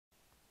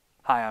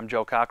Hi, I'm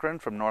Joe Cochran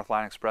from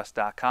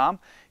NorthlineExpress.com,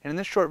 and in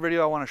this short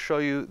video I want to show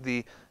you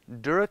the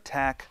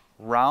DuraTech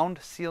round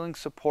ceiling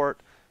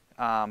support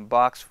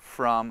box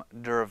from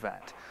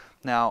DuraVent.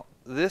 Now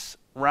this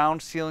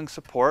round ceiling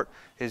support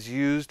is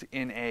used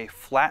in a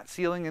flat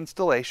ceiling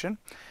installation.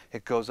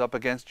 It goes up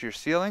against your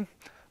ceiling,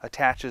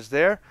 attaches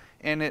there,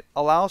 and it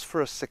allows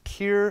for a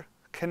secure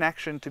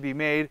connection to be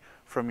made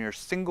from your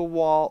single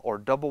wall or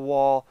double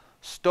wall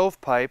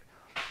stovepipe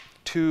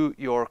to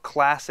your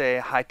Class A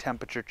high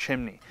temperature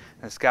chimney.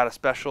 And it's got a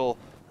special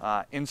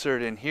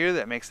insert in here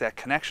that makes that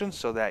connection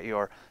so that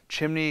your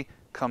chimney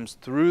comes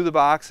through the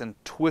box and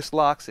twist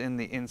locks in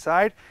the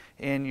inside,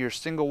 and your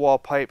single wall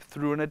pipe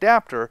through an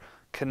adapter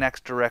connects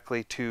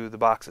directly to the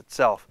box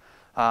itself.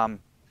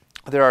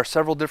 There are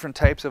several different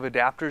types of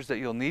adapters that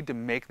you'll need to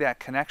make that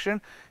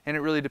connection, and it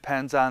really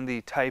depends on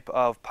the type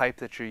of pipe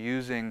that you're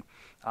using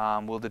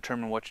will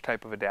determine which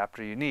type of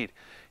adapter you need.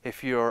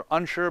 If you're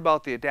unsure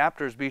about the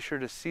adapters, be sure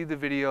to see the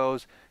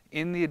videos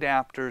in the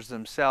adapters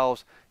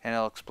themselves, and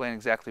it'll explain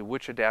exactly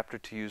which adapter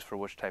to use for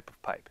which type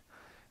of pipe.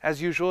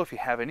 As usual, if you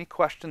have any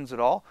questions at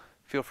all,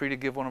 feel free to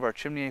give one of our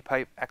chimney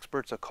pipe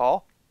experts a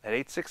call at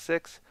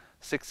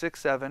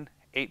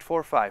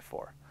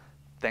 866-667-8454.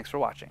 Thanks for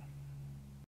watching.